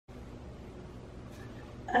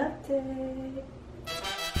update.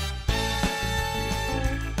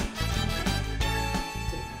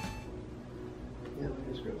 Yeah, that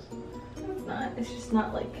is gross. It's not. It's just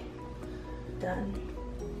not like done.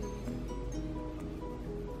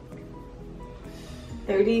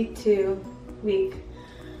 32-week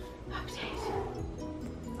update.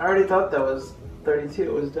 I already thought that was 32.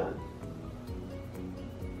 It was done.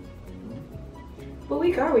 What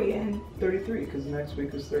week are we in? 33, because next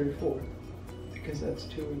week is 34. Because that's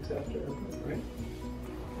 2 weeks after our birth, right?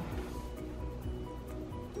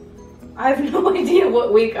 I have no idea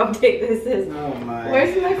what week update this is. Oh my.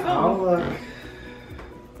 Where's my phone? Oh look.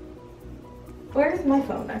 Where's my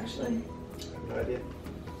phone actually? I have no idea.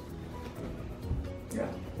 Yeah.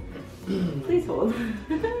 Please hold.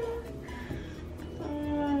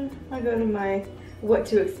 I'll go to my what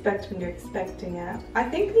to expect when you're expecting app. I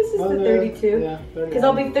think this is the 32. Yeah, because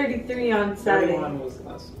I'll be 33 on Saturday. 31 was the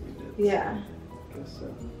last one we did. Yeah. I guess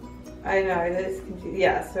so. I know, it is confusing.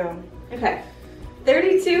 Yeah, so, okay.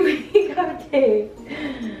 32 week update.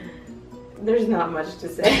 There's not much to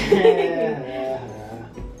say.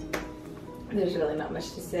 There's really not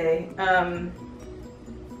much to say.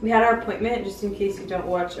 We had our appointment, just in case you don't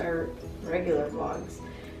watch our regular vlogs.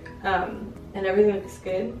 And everything looks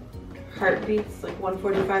good. Heartbeats, like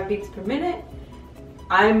 145 beats per minute.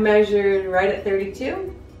 I measured right at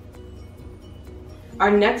 32.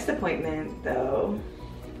 Our next appointment, though,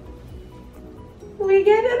 we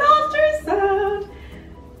get an ultrasound.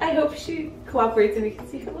 I hope she cooperates and we can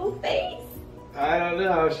see her little face. I don't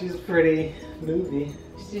know. She's pretty movie.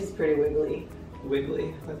 She's pretty wiggly.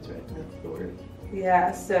 Wiggly. That's right. That's the word.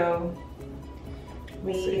 Yeah, so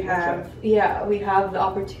we have the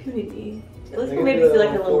opportunity to at least maybe see like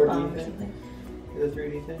a little bump or something. The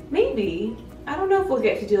 3D thing? Maybe. I don't know if we'll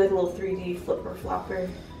get to do like a little 3D flipper flopper.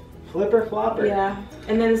 Flipper flopper. Yeah.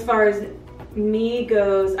 And then as far as me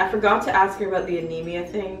goes, I forgot to ask her about the anemia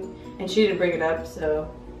thing, and she didn't bring it up, so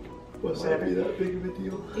Must not be that big of a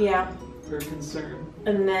deal. Yeah. Or concern.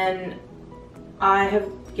 And then I have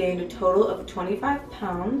gained a total of 25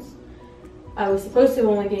 pounds. I was supposed to have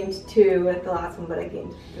only gained 2 at the last one, but I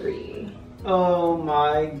gained 3. Oh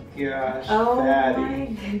my gosh, fatty.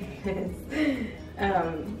 My goodness.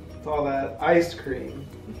 With all that ice cream.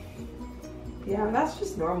 Yeah, that's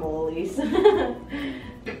just normal, Elise.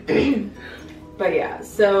 But yeah,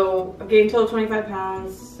 so I've gained a total of 25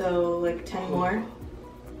 pounds, so like 10 more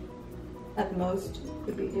at the most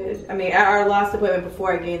would be good. I mean, at our last appointment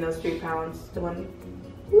before I gained those 3 pounds, the one,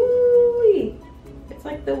 woo-wee. It's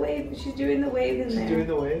like the wave, she's doing the wave in there. She's doing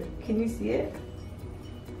the wave? Can you see it?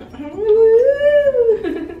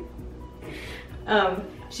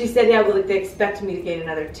 She said, yeah, well, they expect me to gain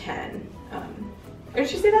another 10. Or did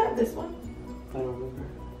she say that? This one? I don't remember.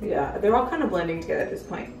 Yeah, they're all kind of blending together at this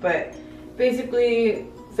point. But basically,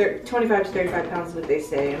 25 to 35 pounds is what they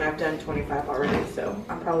say, and I've done 25 already, so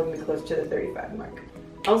I'm probably going to be close to the 35 mark.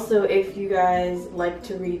 Also, if you guys like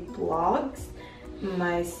to read blogs,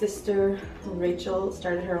 my sister Rachel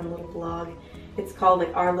started her own little blog. It's called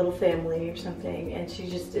like Our Little Family or something, and she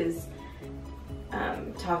just is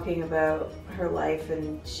talking about her life,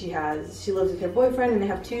 and she lives with her boyfriend, and they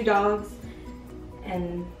have 2 dogs,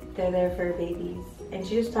 and they're there for babies, and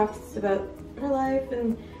she just talks about her life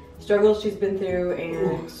and struggles she's been through,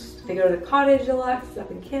 and they go to the cottage a lot, 'cause it's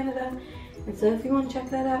up in Canada. And so if you want to check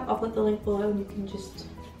that out, I'll put the link below, and you can just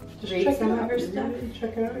read some of her stuff.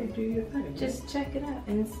 Check it out, you do your thing. Just check it out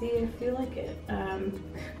and see if you like it.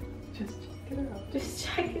 Just check it out. Just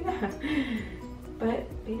check it out. But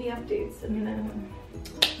baby updates, I mean, I don't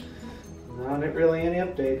know. Not really any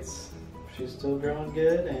updates. She's still growing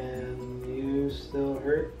good, and you still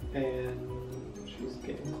hurt, and she's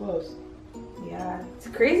getting close. Yeah, it's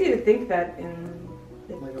crazy to think that in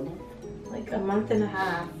Like a month? like a month and a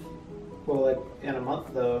half. Well, like in a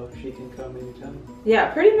month though, she can come anytime.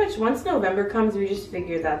 Yeah, pretty much once November comes, we just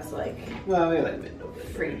figure that's like Well, maybe like mid-November.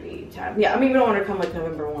 freebie time. Yeah, I mean, we don't want her to come like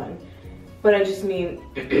November 1. But I just mean,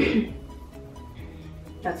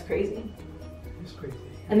 that's crazy. It's crazy.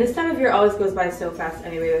 And this time of year always goes by so fast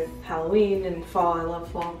anyway, with Halloween and fall. I love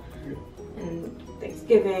fall. Yeah. And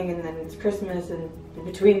Thanksgiving, and then it's Christmas, and in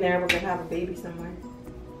between there we're gonna have a baby somewhere,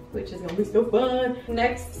 which is gonna be so fun.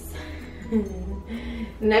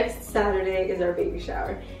 Next Saturday is our baby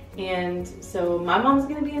shower, and so my mom's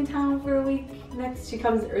gonna be in town for a week next. She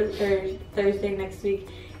comes Thursday next week,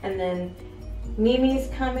 and then Mimi's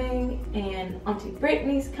coming, and Auntie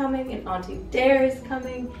Brittany's coming, and Auntie Dare's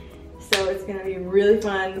coming. So it's gonna be really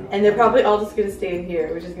fun, and they're probably all just gonna stay in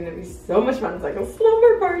here, which is gonna be so much fun. It's like a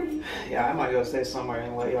slumber party. Yeah, I might go stay somewhere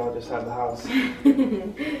and let y'all just have the house.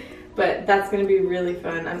 But that's gonna be really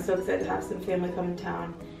fun. I'm so excited to have some family come in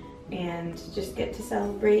town and just get to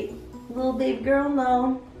celebrate little baby girl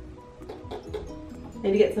now.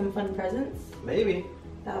 Maybe get some fun presents. Maybe.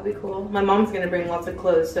 That would be cool. My mom's gonna bring lots of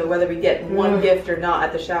clothes, so whether we get one gift or not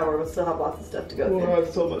at the shower, we'll still have lots of stuff to go through. We'll have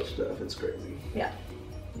so much stuff, it's crazy. Yeah.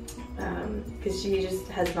 Because she just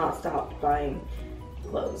has not stopped buying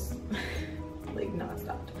clothes. Like, not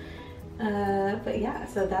stopped. But yeah,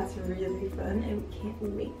 so that's really fun and we can't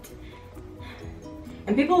wait.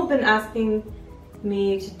 And people have been asking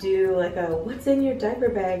me to do like a what's in your diaper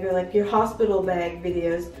bag or like your hospital bag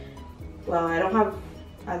videos. Well, I don't have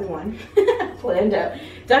either one planned out.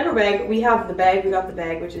 Diaper bag, we have the bag, we got the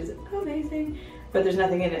bag, which is amazing, but there's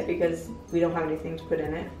nothing in it because we don't have anything to put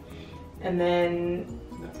in it. And then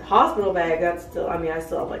the hospital bag, that's still, I mean, I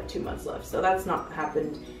still have like 2 months left, so that's not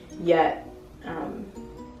happened yet.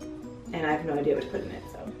 And I have no idea what to put in it,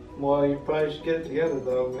 so. Well, you probably should get it together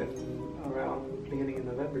though, around beginning of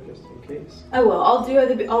November, just in case. I will. I'll do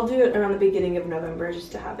it around the beginning of November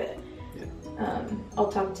just to have it. Yeah.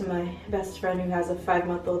 I'll talk to my best friend who has a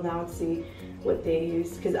 5-month-old now and see what they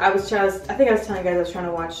use. Because I think I was telling you guys I was trying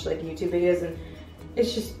to watch like YouTube videos and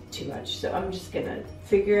it's just too much. So I'm just gonna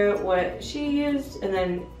figure out what she used and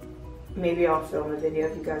then maybe I'll film a video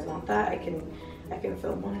if you guys want that. I can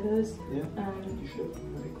film one of those. Yeah. You should.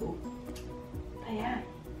 That'd be cool. But yeah,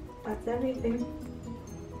 that's everything.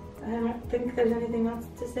 I don't think there's anything else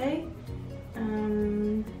to say.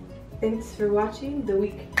 Thanks for watching the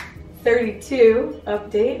week 32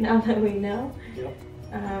 update, now that we know. Yep.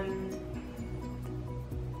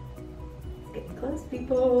 It's getting close,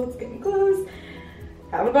 people. It's getting close.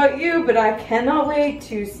 I don't know about you, but I cannot wait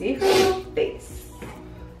to see her face.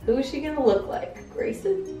 Who is she gonna look like?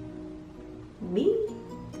 Grayson? Me?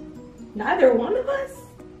 Neither one of us?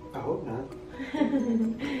 I hope not.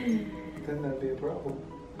 Then that'd be a problem.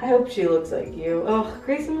 I hope she looks like you. Oh,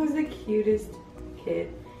 Grayson was the cutest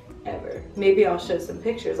kid ever. Maybe I'll show some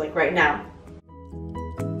pictures, like right now.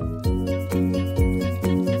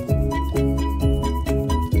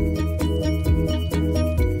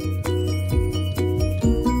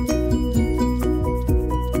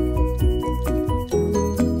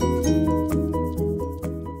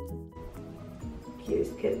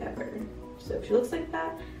 Cutest kid ever. So if she looks like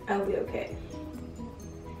that, I'll be okay.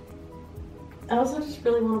 I also just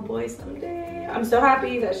really want a boy someday. I'm so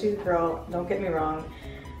happy that she's a girl, don't get me wrong.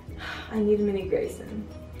 I need a mini Grayson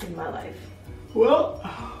in my life. Well,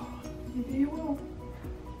 maybe you will.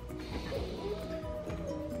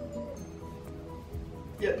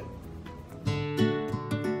 Yep.